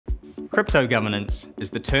Crypto governance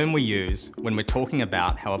is the term we use when we're talking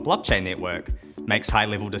about how a blockchain network makes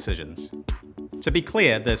high-level decisions. To be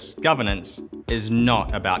clear, this governance is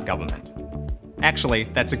not about government. Actually,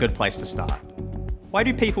 that's a good place to start. Why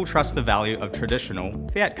do people trust the value of traditional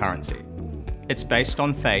fiat currency? It's based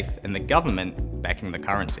on faith in the government backing the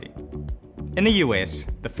currency. In the US,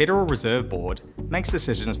 the Federal Reserve Board makes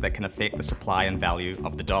decisions that can affect the supply and value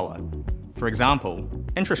of the dollar. For example,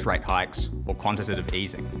 interest rate hikes or quantitative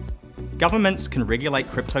easing. Governments can regulate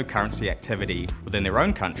cryptocurrency activity within their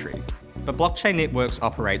own country, but blockchain networks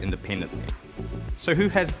operate independently. So who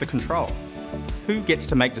has the control? Who gets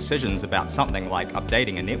to make decisions about something like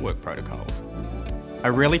updating a network protocol?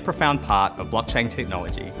 A really profound part of blockchain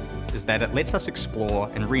technology is that it lets us explore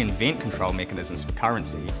and reinvent control mechanisms for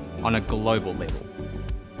currency on a global level.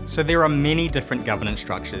 So there are many different governance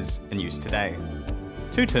structures in use today.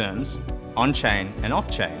 Two terms, on-chain and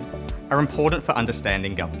off-chain, are important for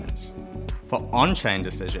understanding governance. For on-chain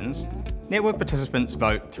decisions, network participants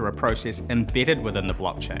vote through a process embedded within the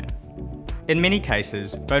blockchain. In many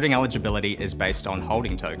cases, voting eligibility is based on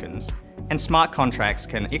holding tokens, and smart contracts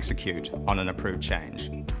can execute on an approved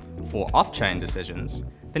change. For off-chain decisions,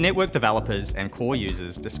 the network developers and core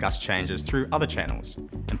users discuss changes through other channels,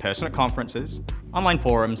 in person at conferences, online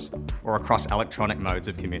forums, or across electronic modes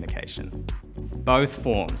of communication. Both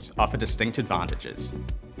forms offer distinct advantages.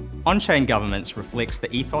 On-chain governance reflects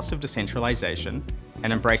the ethos of decentralization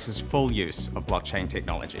and embraces full use of blockchain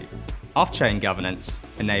technology. Off-chain governance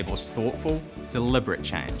enables thoughtful, deliberate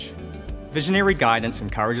change. Visionary guidance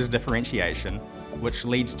encourages differentiation, which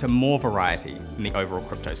leads to more variety in the overall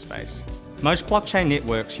crypto space. Most blockchain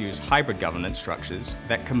networks use hybrid governance structures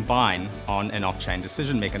that combine on- and off-chain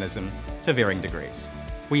decision mechanism to varying degrees.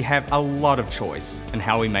 We have a lot of choice in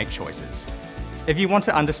how we make choices. If you want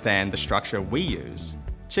to understand the structure we use,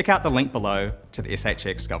 check out the link below to the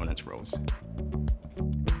SHx governance rules.